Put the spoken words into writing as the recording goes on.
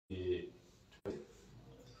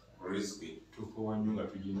tukowa nnyo nga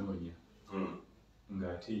tuginoonya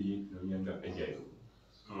ng'ate ye noonya nga ejayo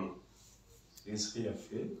risiki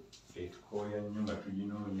yaffe etukooya nnyo nga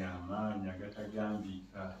tuginoonya amaanyi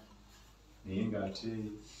agatagambiika naye ng'ate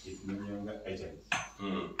etunoonya nga ajali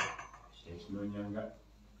etunoonya nga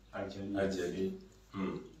ajali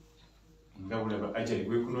nga bulaba ajali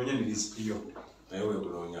bwekunoonya ne risiki yo naye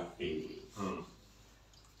weekunoonya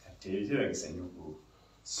kati ekiragisa nnyo ku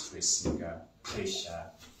stressinga pressure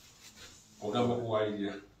ogamba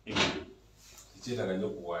okuwalirira ekyetaaga nnyo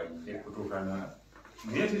okuwalirira kutuukana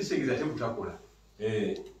naye tekitegeeza ate butakola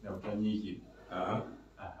nabutanyiikira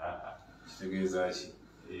kitegeeza ki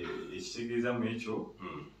ekitegeeza mu ekyo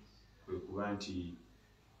kwe kuba nti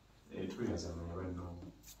tweyazamanya banno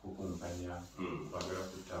kukumpanya kwagala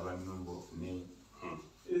kutta banno ngaofune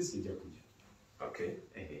sijja kujja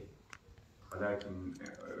walakin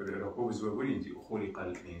obuzibu buli nti khuliqa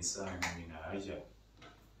al-insanu min ajal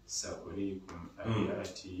saurikum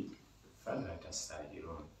ayati fala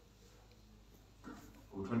tastajilun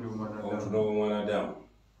obutonde bw'omwanadamu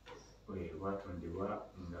bwatondebwa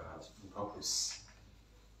nga mupakusi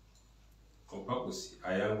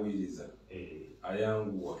ayanguyiriza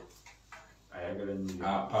ayanguwa ayagala nnyo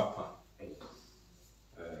apapa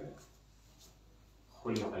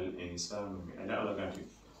khuliqa al-insanu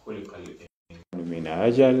min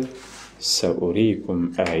ajal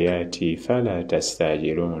saurikum ayati fala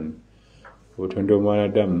tastajilun obutonde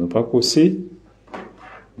bw'omwanadamu mupakusi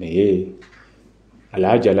naye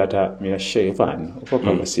alajalata min ashaitan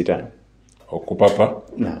okupapa sitani okupapa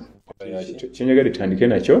kyenjagala tutandike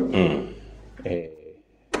nakyo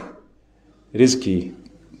riziki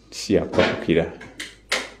siyakupapukira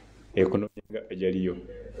ekunoonya nga ajaliyo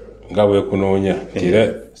nga bwekunoonya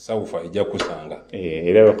era sawufa ejja kusanga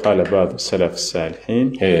era waqala baadu salafu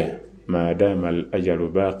salihin madama al ajalu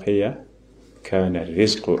baqiya kana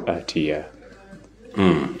rizqu atiya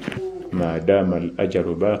madama al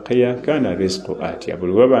ajalu baqiya kana rizqu atiya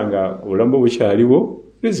buli wabanga obulamu bukyaliwo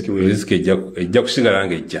riziki ejja kusigala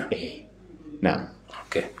nga ejja naam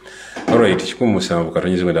alright kikumusanvu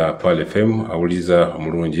katonyezebwa Pal FM awuliza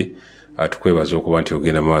omulungi atukwebaza okuba nti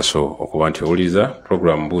ogenda maaso okuba nti owuliza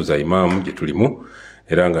program Buuza Imaam gye tulimu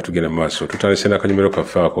era nga tugenda maaso tutandise n'akanyumiro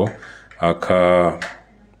kaffe ako aka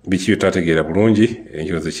biki byetategeera bulungi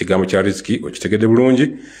enkyozo ekigambo kya riziki okitegedde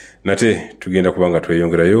bulungi nate tugenda kuba nga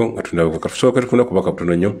tweyongerayo nga tusooke tufuna kubaka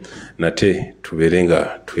butono nnyo nate tubeere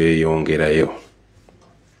nga tweyongerayo.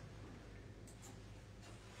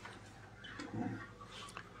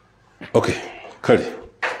 Okay, kale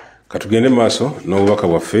katugende maaso n'obubaka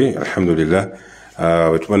bwaffe alhamdulillah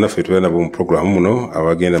wetubanaffe tubeera nabo mu programu muno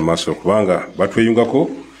abagenda maaso okubanga batweyungako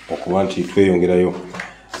okuba nti tweyongerayo.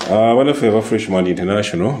 Abanaffe aba Freshman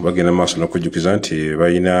International bagenda maaso n'okujjukiza nti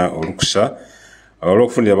balina olukusa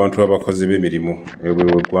olw'okufundira abantu abakozi b'emirimu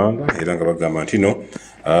eggwanga era nga bagamba nti no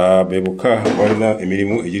bebuka balina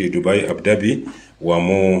emirimu egiri Dubai, Abu Dhabi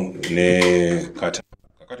wamu ne Qatar.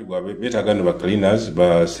 Kakati gwabe beetaaga no ba cleaners,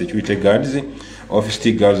 ba security guards,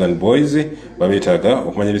 office girls and boys babeetaaga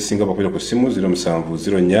okumanya ebisinga bakwira ku ssimu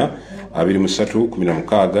 0704 23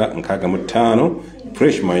 16 65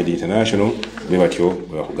 Fresh Mind International ne batyo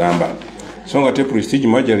bakugamba. So nga te Prestige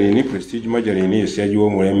Margarine esiyajiwo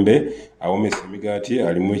omulembe awomesa emigaati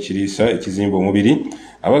alimu ekiriisa ekizimba omubiri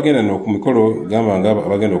abagenda n'okumikolo gamba nga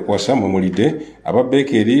abagenda okuwasa mumulidde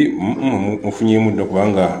ababeekeri mufunyemu no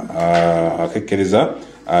kubanga akekkereza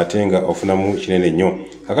ate nga ofunamu kinene nnyo.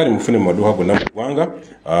 Kakati mufune mu maduuka gonna mu ggwanga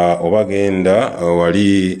oba genda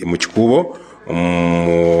wali mu kikuubo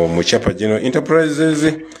mu Chapa General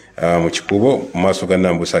Enterprises mu kikuubo mu maaso ga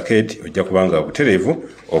Nambusa Arcade ojja kubanga butereevu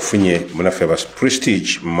ofunye munaffe aba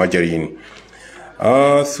Prestige Margarine.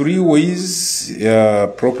 3 ways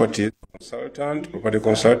property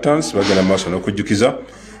consultants bagenda maaso n'okujjukiza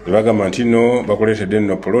ne bagamba nti no bakoleetedde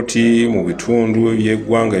nno poloti mu bitundu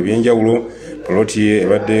by'eggwanga ebyenjawulo. Poloti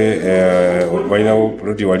ebadde balinawo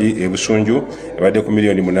poloti wali ebusunju ebadde ku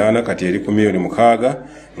 $8 million kati eri ku $6 million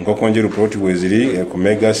nkokonjeru poloti weziri ku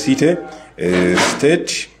Mega City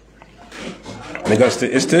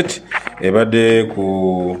Estate ebadde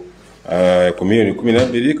ku $12 million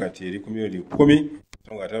kati eri ku $10 million.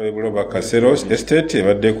 Songa tawe buloba Kasero Estate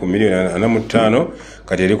ebadde ku $1.5 million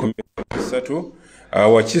kati eri ku $3 million.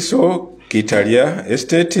 Wakiso Kitalia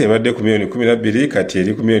Estate ebadde ku $12 million kati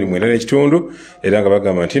eri ku $9 million era nga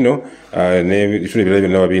bagamba nti no ne bitule birabe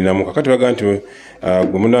byonna babirinamu. Kakati bagamba nti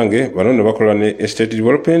gwe munange bano no bakola ne estate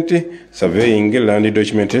development, surveying, land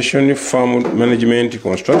documentation, farm management,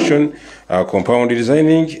 construction, compound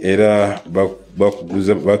designing era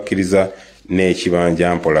bakkiriza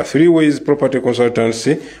n'ekibanja mpola. 3 ways property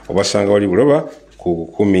consultancy obasanga wali buloba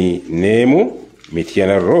ku 11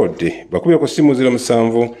 Mityana Road. Bakubye ku simu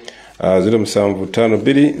 07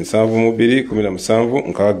 0752 72 17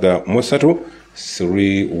 nkaaga 3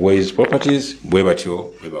 3 Ways Properties bwe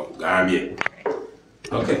batyo bwe bakugambye.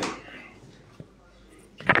 Okay.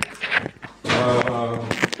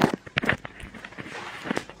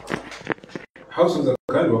 House of the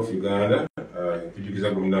Kind of Uganda, kujukiza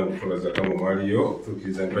gumina kukola zakamu mwaliyo,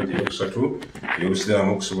 kutukiriza npaji yokusatu,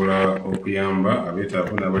 yokusiramu kusobola okuyamba,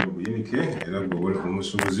 abetaavu n'abali mu buyinike, era gwe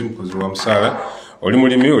kumusuubuzi mukozi wa musala, oli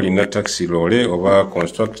mulimi olina taxi lole oba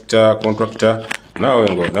contractor,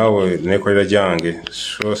 nawe nekolera jange.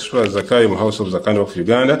 So zakayo mu House of the Kind of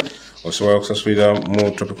Uganda, osobola okusasulira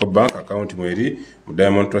mu Tropical Bank account mweri, mu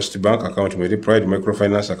Diamond Trust Bank account mweri, Pride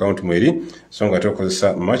Microfinance account mweri, so nga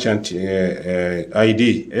tokozesa merchant ID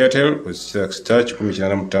Airtel kozesa star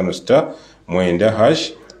 185 star mwenda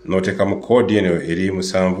hash noteka mu code eno eri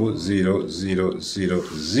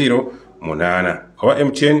 700008 oba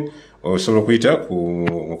MTN osobola kuyita ku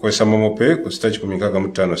kozesa momope ku star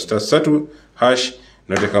 165 star 3 hash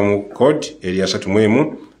noteka mu code eri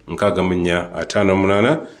 3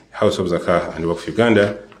 House of Zaka and Work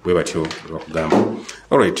Uganda bwe batyo bakugamba.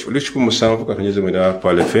 Alright, ulichiku musanvu katonyeze mwenda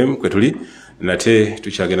Pal FM kwetuli nate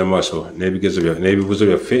tukyagenda maaso n'ebibuzo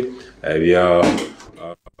byaffe bya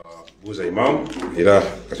Buuza Imaam era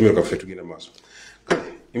katumiro kaffe tugenda maaso.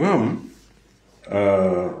 Imaam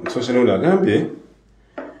nsose n'ono agambye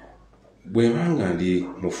bwe banga ndi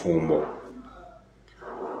mufumbo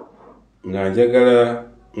nga njagala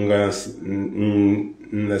nga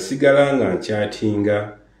nasigala nga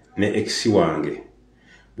nkyatinga ne ex wange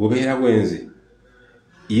bubeera bwenzi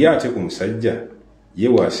ye ate ku musajja ye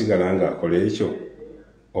waasigala nga akola ekyo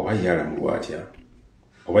oba yalamulwa atya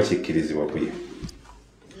oba kikkirizibwa kuye.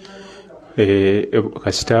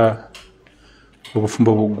 Kasita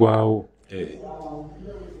obufumbo buggwawo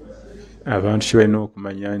abantu kibalina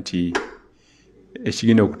okumanya nti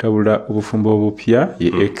ekigenda okutabula obufumbo obupya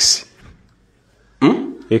ye ex.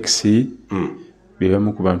 Ex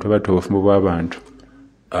bebamu ku bantu abatta obufumbo bw'abantu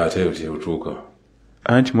ate otuuka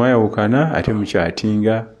anti mwayawukana ate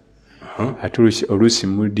mukyatinga ate oluusi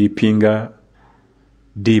mudipinga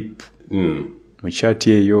deep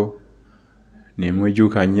mukyati eyo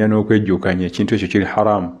nemwejukanya n'okwejukanya ekintu ekyo kiri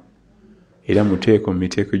haramu era muteeko mu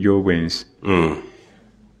miteeko gy'obwenzi.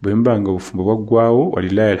 Bwe mubanga obufumbo bwaggwawo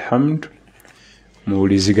walilahi alhamdu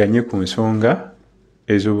muwuliziganye ku nsonga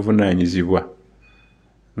ez'obuvunaanyizibwa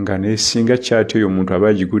nga nesinga kyati eyo omuntu aba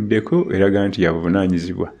agiguddeko eraga nti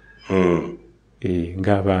yabuvunaanyizibwa.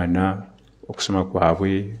 Ng'abaana okusoma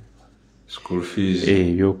kwabwe school fees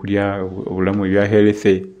ebyokulya obulamu ebya health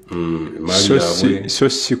so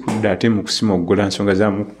si kudda ate mu kusima okugola nsonga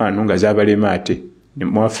za mukwano nga zabalema ate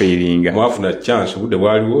mwafeiringa mwafuna chance obudde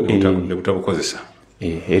bwaliwo ne butabukozesa.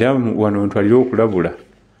 Era wano ntwalire okulabula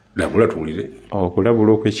tuwulire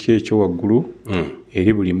okulabula okw'ekika ekyo waggulu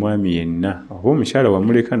eri buli mwami yenna oba omukyala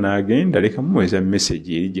wamuleka n'agenda leka mumuweza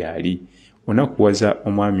message eri gy'ali onakuwaza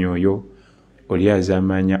omwami oyo oli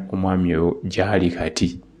azaamanya omwami oyo gy'ali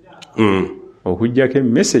kati okuggyako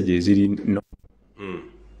emessage eziri no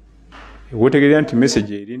wotegerera nti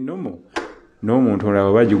message eri nnomo n'omuntu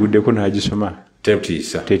olaba bagiguddeko n'agisoma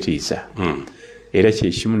tetiisa. Era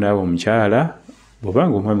kyekimu naaba omukyala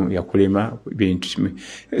bw'obanga omwami yakulema bintu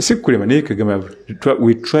si kulema naye kagamba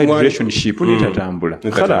we tried relationship netatambula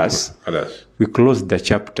khalas we closed the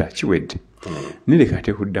chapter kiwedde nileka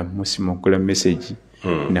ate kudda musima okukola message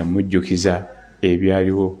namujjukiza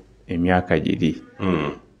ebyaliwo emyaka giri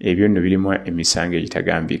ebyo nno birimu emisango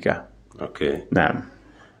egitagambika. Naam.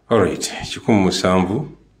 Alright, 17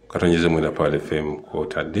 katonyeze mwena Pal FM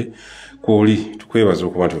kwotadde kwoli tukwebaza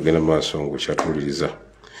okuba tugenda maaso ng'okyatuwuliriza.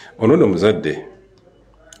 Ono muzadde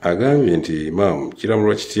agambye nti Imam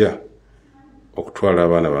kiramulwa kitya okutwala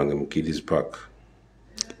abaana bange mu Kids Park.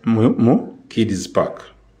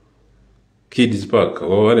 Kids Park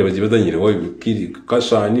abaana bazanyire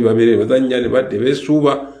kasaani babeere bazannya ne badde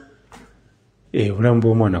beesuuba. Obulamu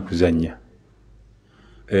bw'omwana kuzannya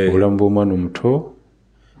obulamu bw'omwana omuto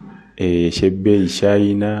ekyebbeeyi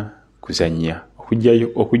kyalina kuzannya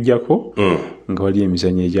okuggyako nga wali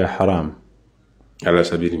emizannyo egya haramu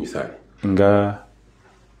alasabiri misali nga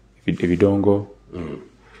ebidongo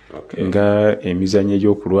nga emizannyo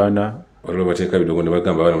egy'okulwana waliwo bateeka bidongo ne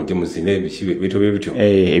bagamba abaana mujje muzine ebintu bityo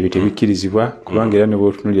ebyo tebikkirizibwa kubanga era ne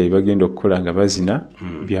bw'otunuulira bye bagenda okukola nga bazina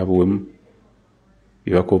byabuwemu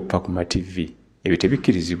bye bakoppa ku ma TV ebyo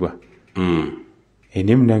tebikkirizibwa.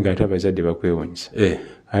 Naye munange ate abazadde bakwewuunyisa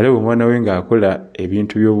ate omwana we ng'akola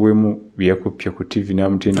ebintu by'obuwemu bye yakoppya ku TV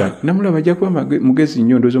n'amutenda namulaba ajja kuba mugezi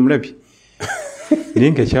nnyo ndowooza omulabye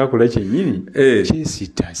naye nga kyakola kyennyini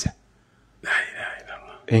kyesittaza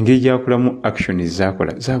engeri gyakolamu action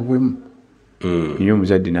zakola zavwemu niyo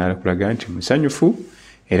omuzadde n'akulaga nti musanyufu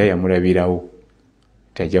era yamulabirawo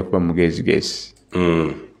tajja kuba mugezigezi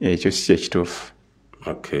ekyo si kyekituufu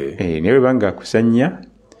naye webanga akusanya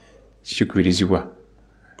kikubirizibwa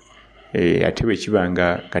ate bwe kiba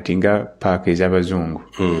nga kati nga paaka ez'abazungu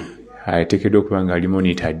ateekeddwa okuba nga ali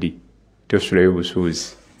monitadi tosulayo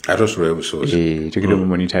busuuzi teekeddwa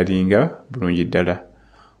omumonitaringa bulungi ddala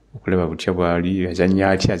okulaba butya bwali azanya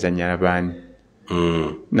atya azanya n'abaani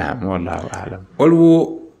wallahu alam.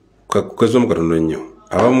 Waliwo kukeza omukatono nnyo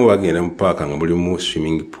abamu bagenda mu paaka nga mulimu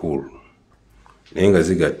swimming pool naye nga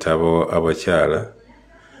zigatta abakyala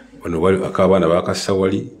wano wali akabaana bakassa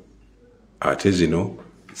wali ate zino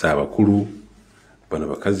z'abakulu bano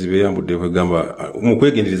bakazi beeyambudde kwegamba mu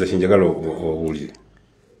kwegendereza kyenjagala owulire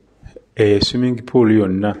swimming pool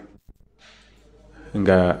yonna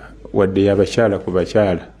nga wadde y'abakyala ku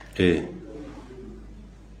bakyala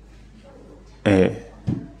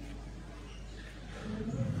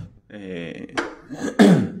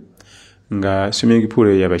nga swimming pool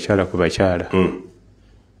y'abakyala ku bakyala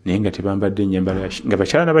naye nga tebambadde ennyambala nga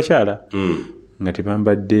bakyala n'abakyala nga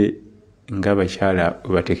tebambadde ng'abakyala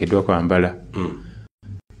bateekeddwa kwambala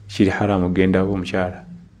kiri haramu okugendawo omukyala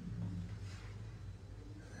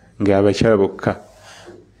ng'abakyala bokka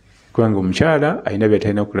kubanga omukyala alina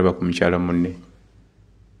byatalina kulaba ku mukyala munne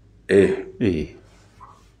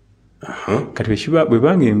kati bwe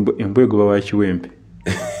banga embwegoba wa kiwempe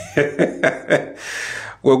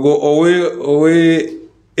wego owe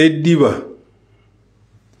eddiba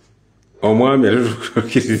omwami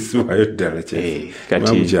atukirizibwayo ddala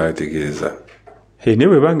kyakyategeeza naye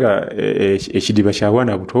bwebanga ekidiba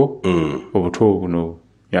kyabwana buto obuto buno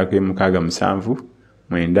myaka 6, 7,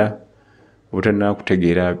 9 obutalina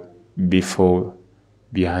kutegeera bifo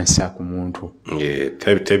byansa ku muntu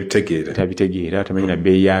tabitegeera tamanyi na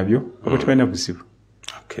bbeeyi yaabyo oba tabalina buzibu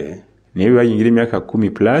naye bwe bayingira emyaka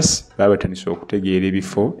 10+ baba batandise okutegeera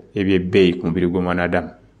ebifo ebyebbeeyi ku mubiri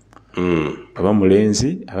gw'omwanadamu oba mulenzi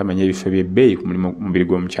abamanya ebifo ebyebbeeyi ku mubiri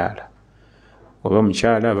gw'omukyala oba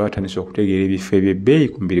mukyala aba batandise okutegeera ebifo ebyebbeeyi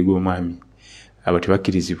ku mubiri gw'omwami abo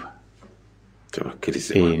tebakkirizibwa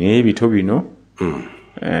naye ebito bino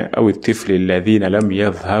aw الطفل الذين لم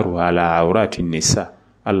يظهروا على عورات النساء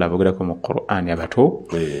Allah abogerako mu Qur'an abato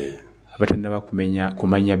abatannaba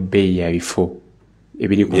kumanya bbeeyi ya bifo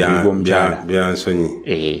ebiri ku mubiri gw'omukyala byansonyi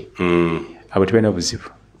abo tebalina buzibu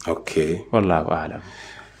wallahu alam.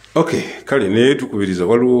 Kale naye tukubiriza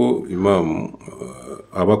waliwo imaamu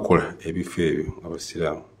abakola ebifo ebyo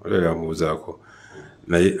abasiraamu waliwo yamubuuzaako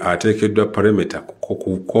naye ateekeddwa parameta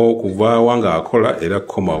kuvaawa nga akola era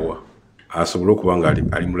komawa asobole okuba nga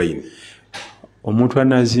ali mu layini. Omuntu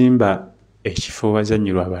anazimba ekifo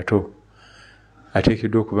wazanyirwa abato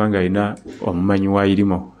ateekeddwa okuba nga alina omumanyi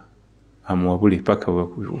waayirimo amuwabule paka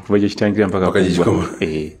okuva gye kitangira mpaka kugwa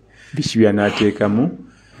biki by'anaateekamu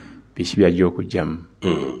biki by'ajja okugyamu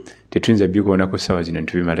tetuyinza bikoonako ssaawa zino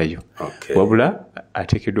ntubimalayo wabula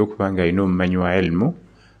ateekeddwa okuba nga alina omumanyi wa elimu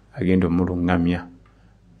agenda omulungamya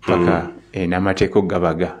paka n'amateeka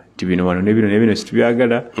okugabaga nti bino wano ne bino ne bino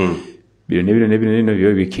situbyagala bino ne bino ne bino neno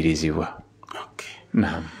byo bikkirizibwa.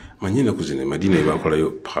 Manyi ennaku zino Madina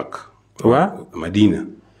ebakolayo paaka Madina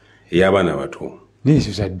ey'abaana bato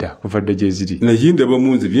nezo zadda kuva dda gye ziri naye ndaba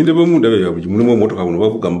mu ndaba yabugi mulimu emotoka buno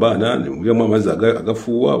bavuga mu baana ne mulimu amazzi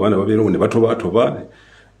agafuuwa abaana babeerawo ne batobatoba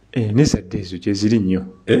ne zadda ezo gye ziri nnyo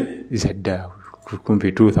zadda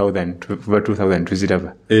kumpi 2000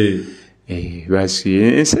 tuziraba basi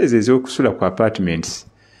ensi ezo ez'okusula ku apartments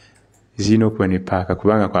zirina okuba ne paaka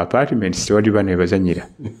kubanga ku apartments tewali baana webazanyira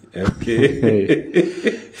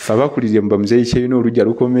fe abakulirye muba muzeeyi kyerina olujja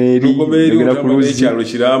lukomeeri ku luzzi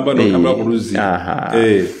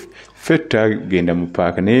ffe tutagenda mu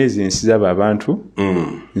paaka naye ezo ensi zaba abantu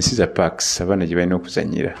nsi za parks abaana gye balina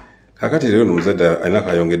okuzanyira. Kakati rero nomuzadde alina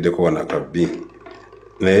kayongeddeko wano akabbi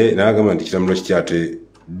naye n'agamba nti kiramulo kikyate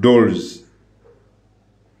dolls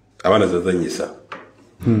abaana zazanyisa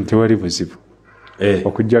tewali buzibu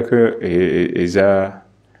okuggyako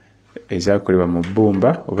ezakolebwa mu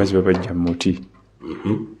bbumba oba ziba bajja mu muti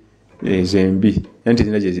ezembi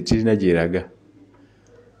nti tirina gyeraga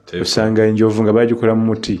osanga enjovu nga bagikola mu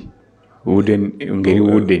muti ngeri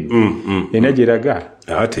wooden erina gyeraga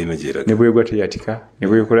ne bwegwa teyatika ne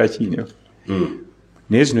bwekola kino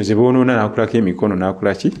naye zino ze boonoona n'akolako emikono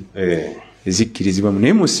n'akolaki ezikkirizibwamu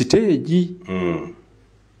naye mu siteegi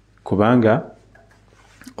kubanga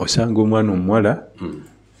osanga omwana omuwala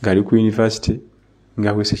ng'ali ku yunivasite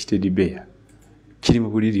ng'aweesa kitedi beya kiri mu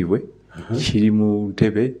buliri bwe kiri mu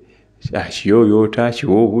ntebe kiyoyoota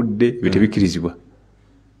kiwa obudde bitebikirizibwa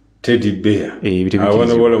Teddy Bear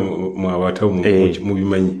abaana bala mwabatawo mu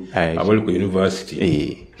bimanyi abali ku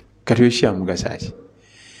university kati ekyamugasa ki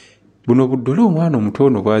buno buddole omwana omuto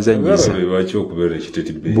ono bwazanyisa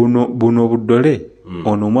buno buddole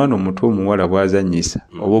ono omwana omuto omuwala bwazanyisa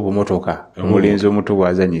oba obumotoka omulenzi omuto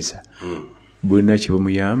bwazanyisa bulina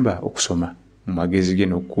kibumuyamba okusoma mu magezi ge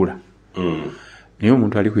n'okukula naye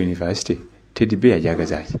omuntu ali ku university Teddy Bear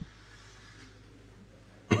ajagaza ki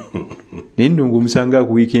naye nno ng'omusanga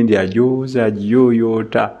ku weekend ajooza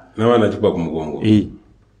agiyoyoota n'abaana agikuba ku mugongo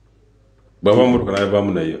bw'ava mu motoka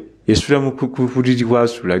n'avaamu nayo esula mu kuliri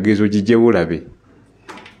kwasula gezo gijjewo olabe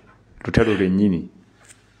lutalo lwennyini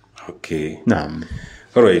naam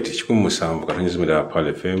alright 17 katonyezimira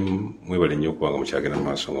Pal FM mwebale nnyo okubanga mukyagenda mu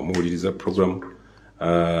maaso nga muwuliriza program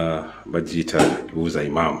bagiyita Buuza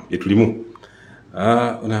Imaam yetulimu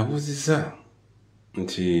onaabuuzizza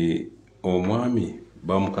nti omwami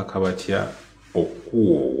bamukaka batya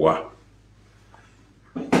okuwoowa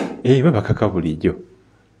babakaka bulijjo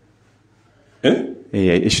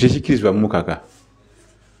ekyo tekikirizibwa mumukaka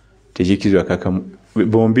tekikirizibwa kaka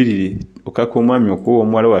bombiriri okaka omwami okuwa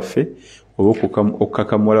omuwala waffe oba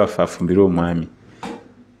okukaka muwala waffe afumbire omwami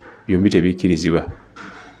byombi tebikirizibwa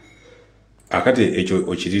akati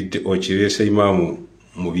ekyo okireese imaamu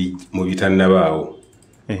mu bitannabaawo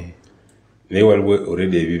naye waliwo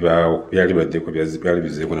already ebibaawo byali baddeko byali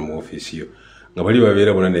bizeeko ne mu ofiisi yo nga bali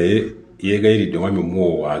babeera bonna naye yeegayiridde omwami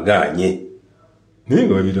omuwo waagaanye naye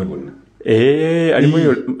nga babira bonna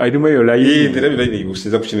alimu eyo layini era bilayini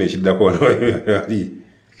gusinza ku kino ekiddako ali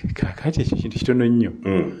kakati ekyo kintu kitono nnyo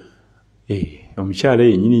omukyala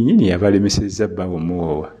yennyini yaba alemesezza bbaawe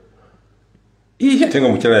omuwoowa ate nga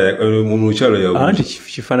mukyala anti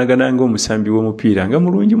kifaanagana ng'omusambi w'omupiira nga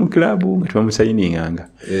mulungi mu kilaabu nga tebamusayininganga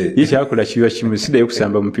ye kyakola kiba kimu siddayo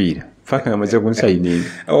kusamba mupiira faaka nga amaze kunsayininga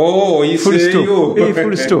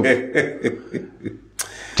full stop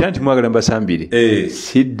tanti mwagala mbasambire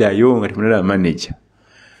siddayo nga temunalaba manager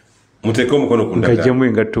muteeke omukono ku ndaga ng'ajjamu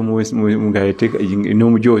engatto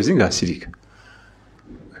n'omujoozi ng'asirika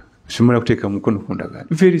simula kuteeka mukono ku ndaga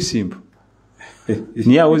very simple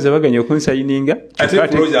niye awuza baganya okunsayininga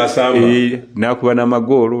nakuba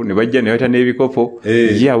n'amagoolo ne bajja ne bata n'ebikopo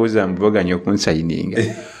ye awuza mbu baganya okunsayininga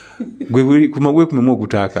gwe kumagwe kumemu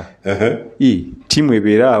ogutaaka tiimu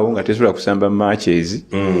ebeera awo nga tesobola kusamba matches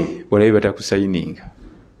olabe batakusayininga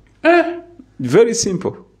very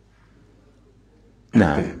simple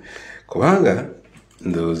kubanga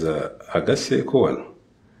ndowooza agasseeko wano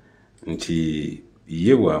nti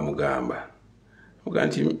ye bwamugamba muga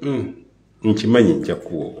nti nkimanyi nja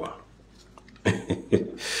kuwoowa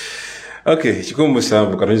okay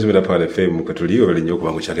 17 katonyezimira Pal FM katuli obale nnyo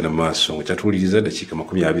okubanga okyagenda mu maaso nga kyatuwuliriza dakiika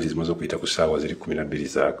 20 zimaze okuyita ku ssaawa ziri 12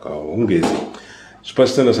 zakawungeezi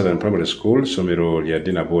Superstandard Southern Primary School somero lya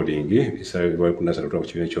Dina Boarding isabibwa ku nasala ku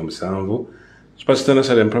kibiina ky'omusanvu Superstandard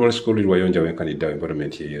Southern Primary School liwayonja wenkanidde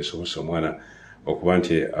environment yeesobosa omwana okuba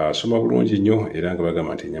nti asoma bulungi nnyo era nga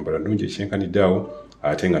bagamba nti ennyambala nnungi ekyenkaniddeawo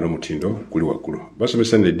ate nga n'omutindo guli waggulu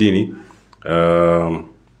basomesa n'eddiini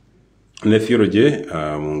ne theology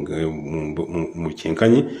mu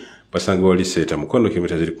kyenkanyi basangibwa liseeta mukono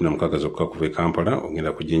kilomita ziri 16 zokka kuva e Kampala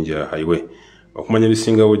ogenda ku Jinja Highway okumanya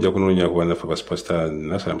ebisingawo ojja kunoonya ku bannaffe ba Superstar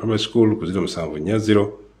National Primary School ku 0740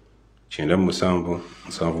 97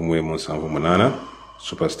 7178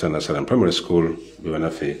 Superstar National Primary School be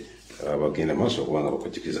bannaffe bagenda maaso okubanga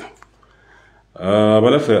bakujikiza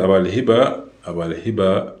bannaffe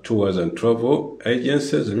abalihiba Tours and Travel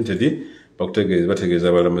Agencies Limited bategeeza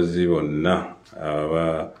abalamuzi bonna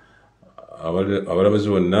abalamuzi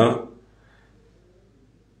bonna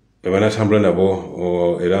bebanatambula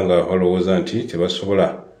nabo era nga balowooza nti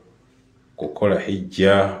tebasobola kukola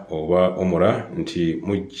hijja oba omura nti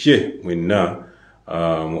mujje mwenna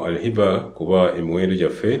mu Alhiba kuba emiwendo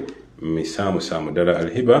gyaffe misaamusaamu ddala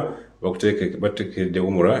Alhiba bateekedde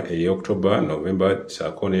omura eya October, November,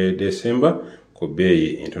 saako ne December ku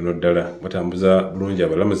bbeeyi entono ddala batambuza bulungi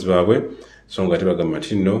abalamuzi baabwe so nga ate bagamba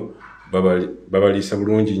nti nno babaliisa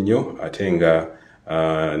bulungi nnyo ate nga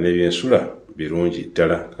n'ebyensula birungi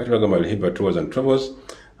ddala kati bagamba Alhiba Tours and Travels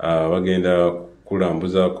bagenda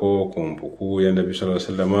kulambuzaako ku mpuku ya Nabbi sallallahu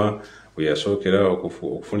alaihi wasallam we yasookera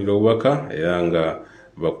okufunira obubaka era nga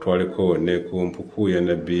bakutwaleko ne ku mpuku ya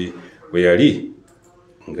Nabbi we yali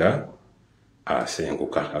nga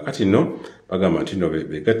asenguka kakati nno bagamba nti nno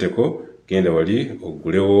begatteko genda wali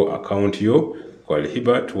ogulewo account yo ku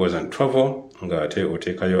Alhiba Tours and Travel nga ate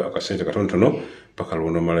oteekayo akasente katonotono paka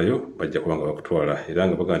lunomalayo bajja kubanga bakutwala era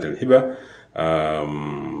nga bagamba nti Alhiba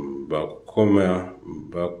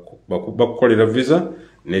bakukolera visa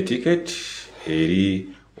ne ticket eri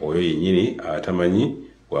oyo yennyini atamanyi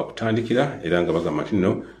wakutandikira era nga bagamba nti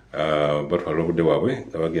nno batwala obudde bwabwe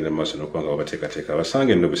nga bagenda mu maaso n'okuba nga babateekateeka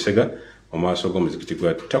basange nno Busega mu maaso g'omuzikiti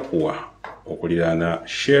gwa Takuwa okuliraana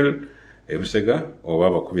Shell Busega oba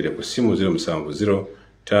bakubire ku ssimu 070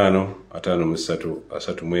 5 53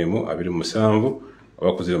 31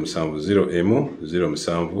 oba ku 070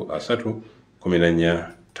 07 14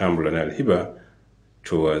 tambula na Alhiba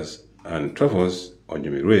Tours and Travels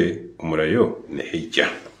onyumirwe omulayo ne hijja.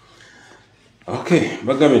 Okay,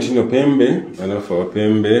 bagambye nti no Pembe banafa wa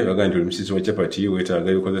Pembe bagambye nti omusisi wa chapati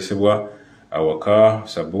wetaaga ebikozesebwa awaka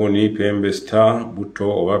sabuni Pembe Star buto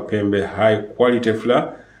oba Pembe high quality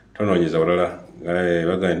flour tonoonyeza walala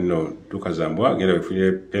bagambye nti no tukazambwa genda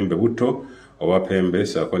befunire Pembe buto oba Pembe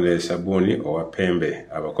sakone sabuni oba Pembe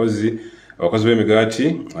abakozi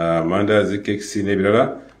b'emigaati mandazi cakes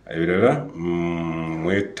n'ebirala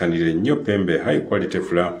mwetanire nnyo Pembe high quality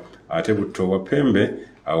flour ate buto wa Pembe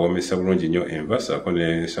awomesa bulungi nnyo enva saako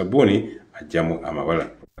ne sabuni ajjamu amabala.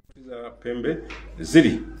 Pembe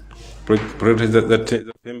ziri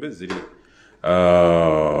Pembe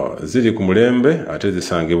ziri ku mulembe ate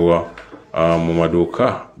zisangibwa mu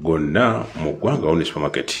maduuka gonna mu ggwanga ne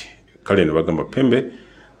supermarket. Kale ne bagamba Pembe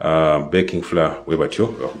baking flour bwe batyo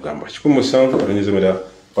bakugamba 17 alonyezemera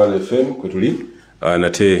Pal FM kwe tuli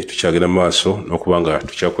nate tukyagenda mu maaso n'okuba nga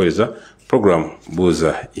tukyakwereza program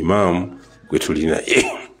Buuza Imaam gwe tuli naye.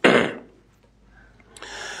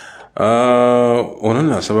 Ono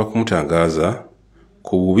nasaba kumutangaaza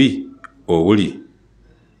ku bubi obuli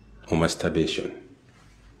mu masturbation.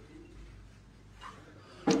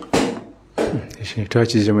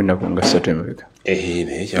 Twakizemu ennaku nga 3 emabega.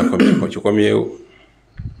 Naye kikomyewo.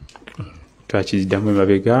 Twakiziddamu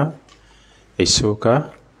emabega esooka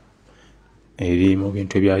eri mu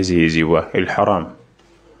bintu ebyaziyizibwa el haram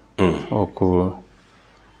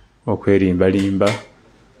okwerimbalimba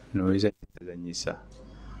n'owezanyisa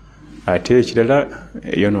ate ekirala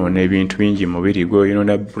eyonoona ebintu bingi mu mubiri gwe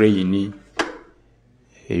eyonoona brain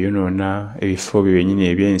eyonoona ebifo byo byennyini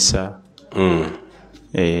ebyensa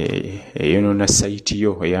eyonoona sayiti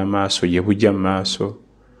yo ey'amaaso yebujja mu maaso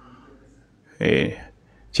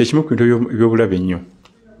kyekimu ku bintu ebyobulabe ennyo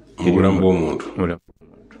obulamu bw'omuntu.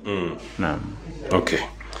 Okay.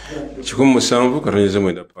 17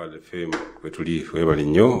 katonyezemwenda Pal FM kwe tuli webali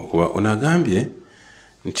nnyo kuba onagambye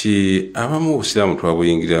nti abamu obusiraamu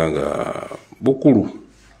twabuyingira nga bukulu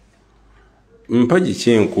mpagi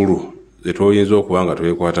kyenkulu zetwoyinza okuba nga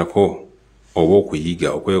twekwatako oba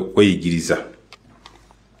okuyiga okweyigiriza.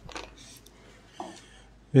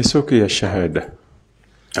 Esooka ya shahada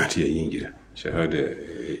ati yayingira shahada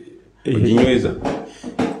oginyweza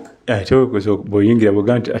ate bw'oyingira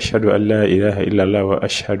bw'ogamba nti ashhadu an la ilaha illallah wa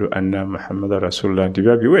ashhadu anna muhammadan rasulullah nti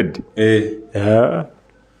biba biwedde.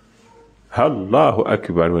 Allahu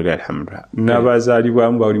akbar wa alhamdu.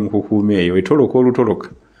 N'abazaalibwamu bali mu kukuuma eyo etoloka olutoloka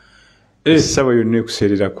essaba yonna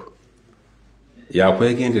ekuseererako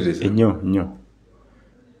yakwegendereza ennyo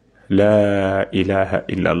la ilaha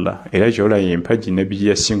illallah era kyola y'empagi nabbi gye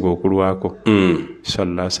yasinga okulwako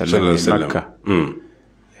sallallahu alaihi wasallam Makka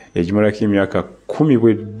yagimalako emyaka 10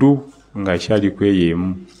 bweddu ng'akyali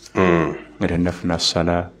kweyeemu nga tannafuna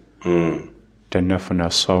ssala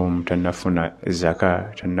tannafuna sawm tannafuna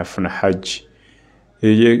zaka tannafuna hajji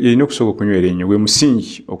yalina okusooka okunywera ennyo gwe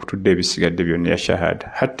musingi okutudde ebisigadde byonna ya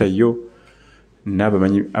shahada hatta yo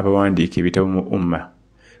n'abamanyi abawandiika ebitabo mu umma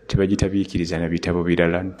tebagitabiikiriza na bitabo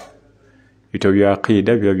birala. Bitabo bya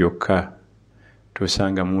aqiida biba byokka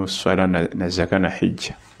tosanga mu swala na zaka na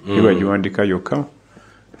hijja biba giwandika yokka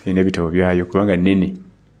n'ebitabo byayo kubanga nnene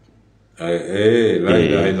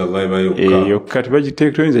yokka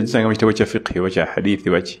tebagiteektoyinza gisanga mu kitabo kya fiqhi oba kya hadithi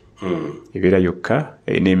baki ebeera yokka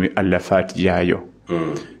n'alafaat gyayo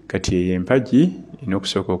kati eyo empagi erina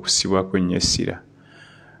okusooka okusibwako nnyo essira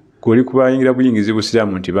gw'oli kubayingira buyingizi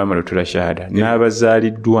busiraamu nti baamala otola shahada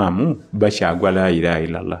n'abazaaliddwamu bakyagwa la ilaha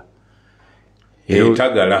illallah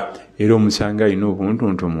era omusanga alina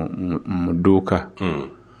obuntuntu mu dduuka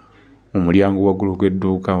mu mulyango waggulu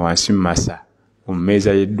gw'edduuka wansi masa mu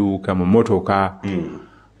mmeeza y'edduuka mu mmotoka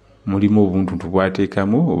mulimu obuntuntu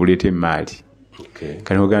bwateekamu obuleeta emmaali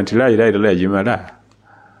kati ogamba nti la ilaha illallah yagimala.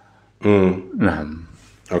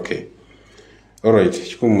 Okay. Alright,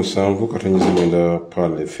 17 katonyezemwenda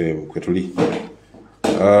Pal FM kwe tuli.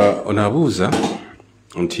 Onabuuza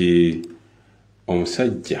nti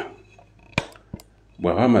omusajja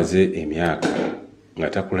bw'aba amaze emyaka nga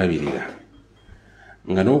takulabirira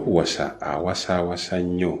nga n'okuwasa awasa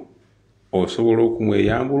nnyo osobola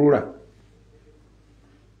okumweyambulula?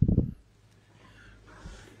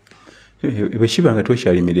 Bwe kiba nga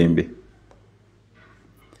tokyali mirembe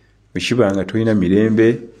bwekibanga tolina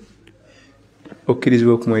mirembe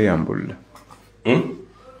okkirizibwa okumweyambulula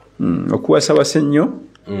okuwasawasa ennyo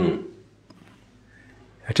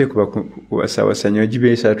ate kuba kuwasawasa nnyo giba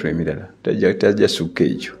esatu emirala tajja sukka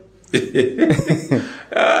ekyo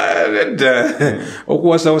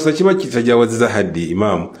okuwasawasa kiba kitajawaziza haddi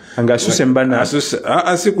imaamu nga asuse mbana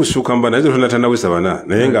si kusuuka mbana naye tona tanawesa bana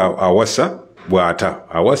naye nga awasa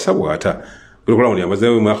bw'ata kulikola nti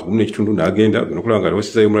amazeewo mwaka gumu n'ekitundu n'agenda nokulaba nga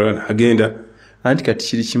aliwasizayo mulala n'agenda anti kati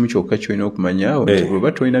kiri kimu kyokka kyolina okumanyaawo nti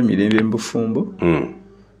bw'oba tolina mirembe mu bufumbo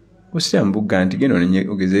osiramu bugga nti genda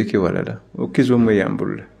ogezeeko ewalala okkiza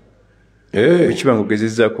omweyambulula ekiba nga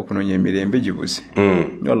ogezezzaako okunoonya emirembe gibuze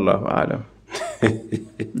wallahu alam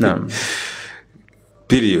naam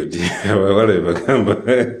period abawala bagamba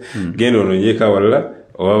genda onoonyeeko awalala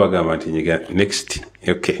oba bagamba nti nyiga next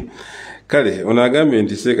okay kale ono agambye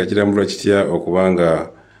nti seeka kirambulwa kitya okubanga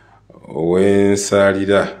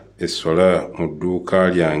wensaalira essola mu dduuka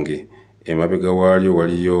lyange emabega waalyo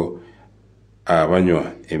waliyo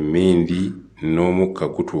abanywa emmindi n'omukka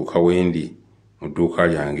gutuuka wendi mu dduuka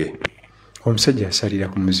lyange. Omusajja asalira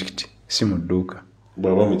ku muzikiti si mu dduuka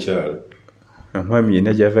bw'aba mukyala omwami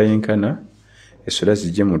yenna gy'ava yenkana essola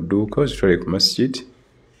zijje mu dduuka ozitwale ku masjid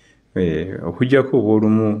okujjako oba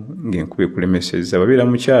olumu ng'enkuba ekulemesezza babeera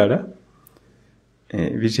mukyala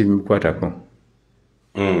biri tebimukwatako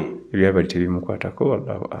ebyabali tebimukwatako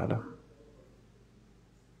wallahu alam.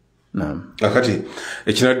 Naam. Akati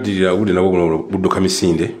ekinaddirira budde nabwo buno budduka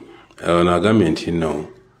misinde n'agambye nti nno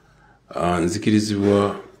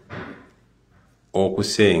nzikirizibwa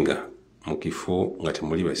okusenga mu kifo nga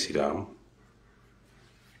temuli basiraamu.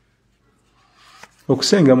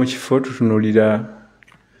 Okusenga mu kifo tutunuulira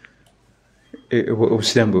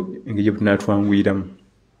obusiraamu engeri gye bunaatwanguyiramu.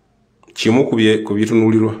 Kimu ku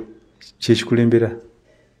byetunuulirwa kyekikulembera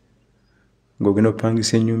ng'ogenda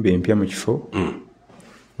okupangisa ennyumba empya mu kifo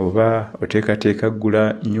oba oteekateeka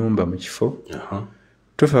ggula nnyumba mu kifo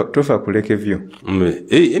tofa kuleka evyo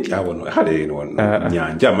nti awono haleeno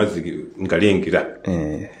nyanja amazzi ngalengera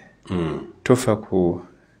tofa ku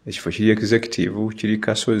ekifo kiri executive kiri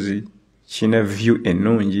kasozi kirina view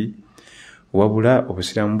ennungi wabula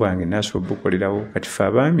obusiraamu bwange naasobola obukolerawo kati fe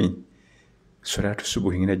abaami solatu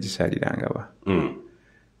subuhi ngenda gisaalirangaba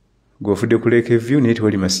gw'ofudde kuleka evyo naye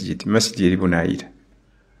tewali masijidi eri bunaayita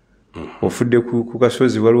ofudde ku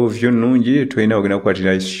kasozi waliwo vyo nnungi tolina ogenda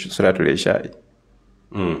kukwatira solatu leshaayi.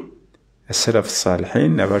 As-salafu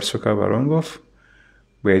salihin abatusooka abalongoofu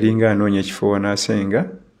bwe yalinga anoonya ekifo wanaasenga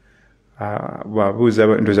bwabuuza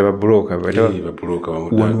ndooza babulooka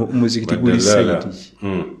wano omuzikiti guli sayidi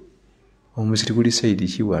omuzikiti guli sayidi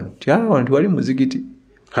ki wano ti awo nti wali muzikiti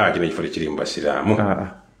kino ekifo tekiri mu basiraamu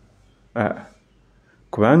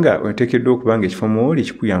kubanga oteekeddwa okubanga ekifo mwoli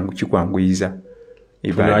kikwanguyiza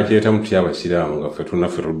nakireta mutu y'abasiraamu nga ffe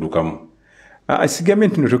tunaffe tuddukamu sigambe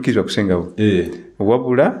nti notokkirizwa kusengawo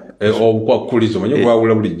wabula obukwakkulizo manye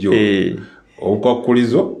bwawula bulijjo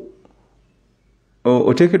obukwakkulizo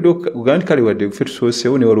oteekeddwa okugaa nti kale wadde ffe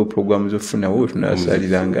tusoosewo ne waliwo puroguramu zofunawo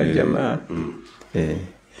tunasaaliranga jamaa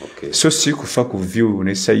so si kufa ku view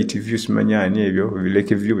ne site view simanyaani ebyo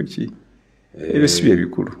bileke view biki ebyo si bye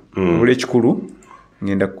bikulu obula ekikulu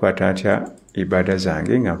ngenda kukwata atya ibaada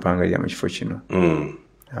zange nga mpangalira mu kifo kino.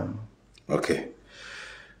 Okay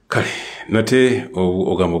kale nate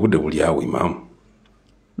ogamba obudde buli awo imaamu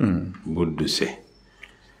budduse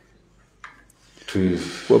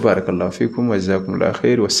wabarakallahu fikum wajazakumullahu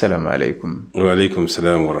khair wassalamu alaikum. Waalaikum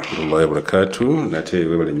salaam warahmatullahi wabarakatuh. Nate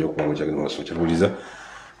webale nnyo okuba mukyagenda maaso kyabuuliza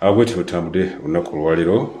bwete butambudde olunaku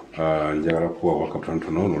olwaleero njagala kuwa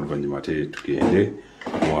wakatonotono n'oluvannyuma ate tugende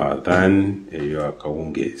mu adhan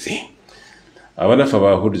ey'akawungeezi. Abanafu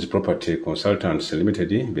aba Hood's Property Consultants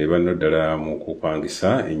Limited be banno ddala mu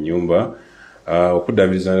kupangisa ennyumba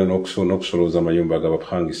okuddaabiriza n'okusolooza amayumba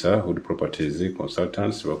ag'abapangisa. Hood Properties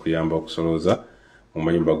Consultants bakuyamba okusolooza mu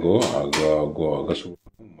mayumba go agasobola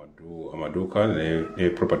amaduuka ne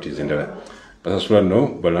properties endala. Basasula nno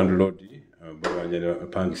ba landlord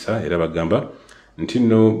bapangisa era bagamba nti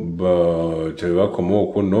nno tebakoma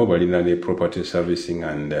okwo nno balina ne property servicing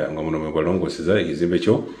and nga muno mwe balongooseza ekizimbe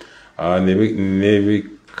kyo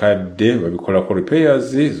n'ebikadde babikolako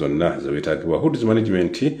repairs zonna zebeetaagibwa. Hoods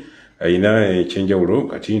Management ayina ekyenjawulo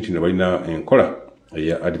kati nti no balina enkola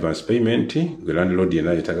eya advance payment gwe landlord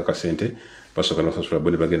yenna yeetaaga kasente basooka n'osasula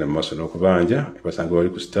bo ne bagenda mu maaso n'okubanja basanga bali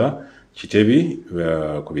ku star Kitebi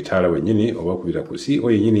ku bitaala wennyini oba kubira ku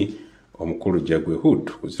CEO yennyini omukulu Jagwe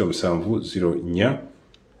Hood ku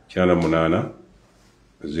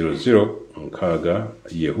 07048800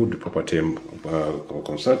 ye Hood Property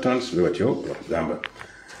Consultants batyo bakugamba.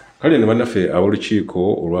 kale ne bannaffe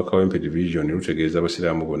ab'olukiiko olwa Kawempe Division lutegeeza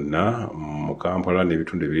abasiraamu bonna mu Kampala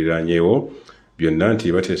n'ebitundu ebiriraanyeewo byonna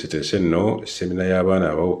nti bateeseteese nno semina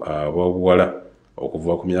y'abaana ab'obuwala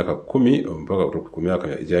okuva ku myaka 10 mpaka ku myaka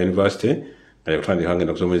ya university nga yakutandika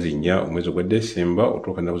ng'ennaku z'omwezi 4 omwezi ogwa Desemba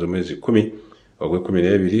okutuuka ennaku z'omwezi 10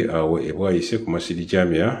 ogw'e12 awo e Bwaise ku Masjidi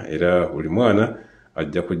Jamia, era buli mwana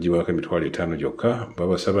ajja kuggyibwako emitwalo 5 gyokka.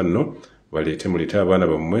 Babasaba nno muleete abaana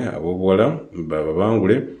bammwe ab'obuwala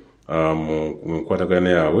babangule mu nkwatagana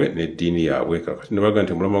yaabwe n'eddiini yaabwe. Kakati ne baga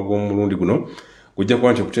nti omulamwa gw'omulundi guno gujja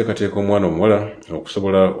kuba nti okuteekateeka omwana omuwala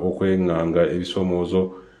okusobola okwenganga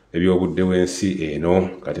ebisoomoozo eby'obudde bw'ensi eno.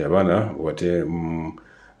 Kati abaana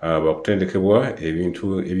bakutendekebwa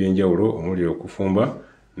ebintu eby'enjawulo omuli okufumba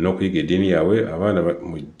n'okuyiga eddiini yaabwe. Abaana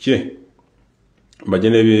mujje bajje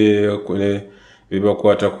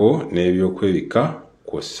n'ebyebakwatako n'ebyokwebika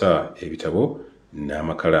kw'ossa ebitabo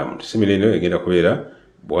n'amakalamu. Semina eno egenda kubeera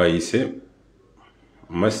Bwaise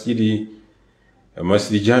Masjidi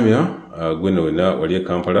Jamia gweno wena wali e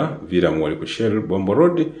Kampala viramu wali ku Shell Bombo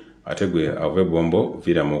Road ate gwe ave Bombo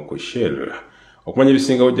viramu ku Shell. Okumanya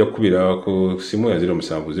ebisinga ojja kukubira ku simu ya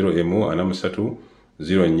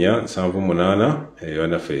 070M430478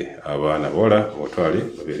 bannaffe abaana bawala botwale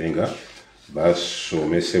babeerenga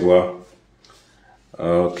basomesebwa.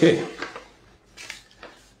 Okay,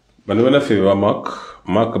 bano bannaffe ba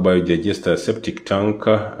Mark Biodigester septic tank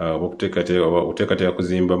okuteekateeka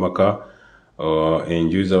kuzimba maka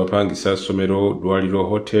enju z'abapangisa, ssomero, ddwaliro,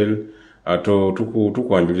 hotel. Ato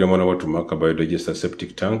tukwanjulira mwana wattu Mark Biodigester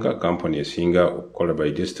septic tank, kampani esinga okukola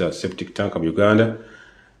Biodigester septic tank mu Uganda.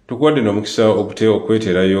 Tukuwadde n'omukisa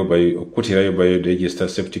okuterayo Biodigester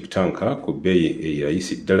septic tank ku bbeeyi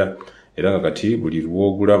eyayisi ddala, era nga kati buli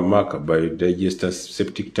lw'ogula Mark Biodigester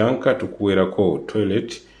septic tank tukuweerako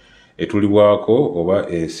toilet etulibwako oba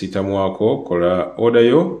esitamwako. Kola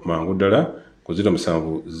odayo mangu ddala ku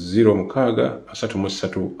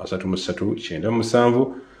 07063339397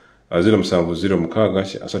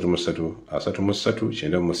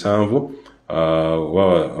 070633397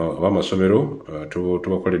 w'amasomero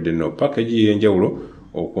tubakoledde nno package y'enjawulo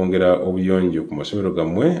okwongera obuyonjo ku masomero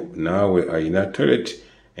gammwe. Naawe ayina toilet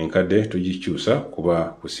enkadde tugikyusa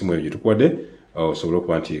kuba ku simu eyo gye tukuwadde osobole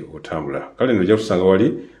okuba nti otambula. Kale nno ojja tusanga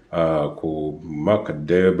wali ku Mark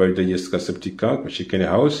Biodigester septic tank ku Chicken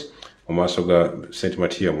House mu maaso ga St.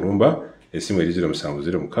 Matia Mulumba. Esimu eri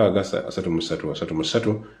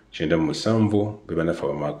 070633397 be bannaffe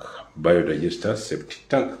aba Mark Biodigester septic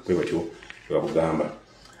tank bwe batyo bakugamba.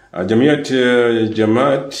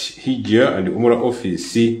 Jamaat Hijja and Umrah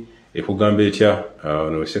Office ekugamba etya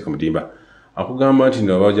no Sheikh Mudimba akugamba nti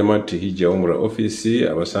no aba Jamaat Hijja Umrah Office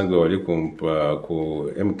abasange wali ku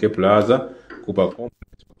MK Plaza kuba complex.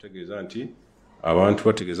 Kutegeeza nti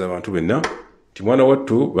bategeeza abantu benna ti mwana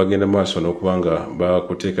wattu bagenda maaso n'okubanga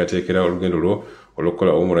bakuteekateekera olugendo lwo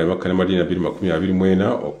olw'okukola Umrah Makka ne Madina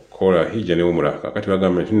 2024 okukola Hijja ne Umrah. Kakati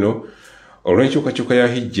bagamba nti nno olw'enkyukakyuka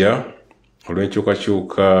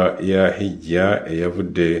ya Hijja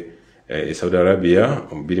eyavudde e Saudi Arabia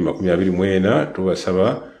mu 2024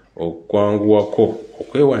 tubasaba okwanguwako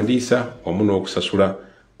okwewandiisa wamu n'okusasula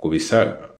ku bisa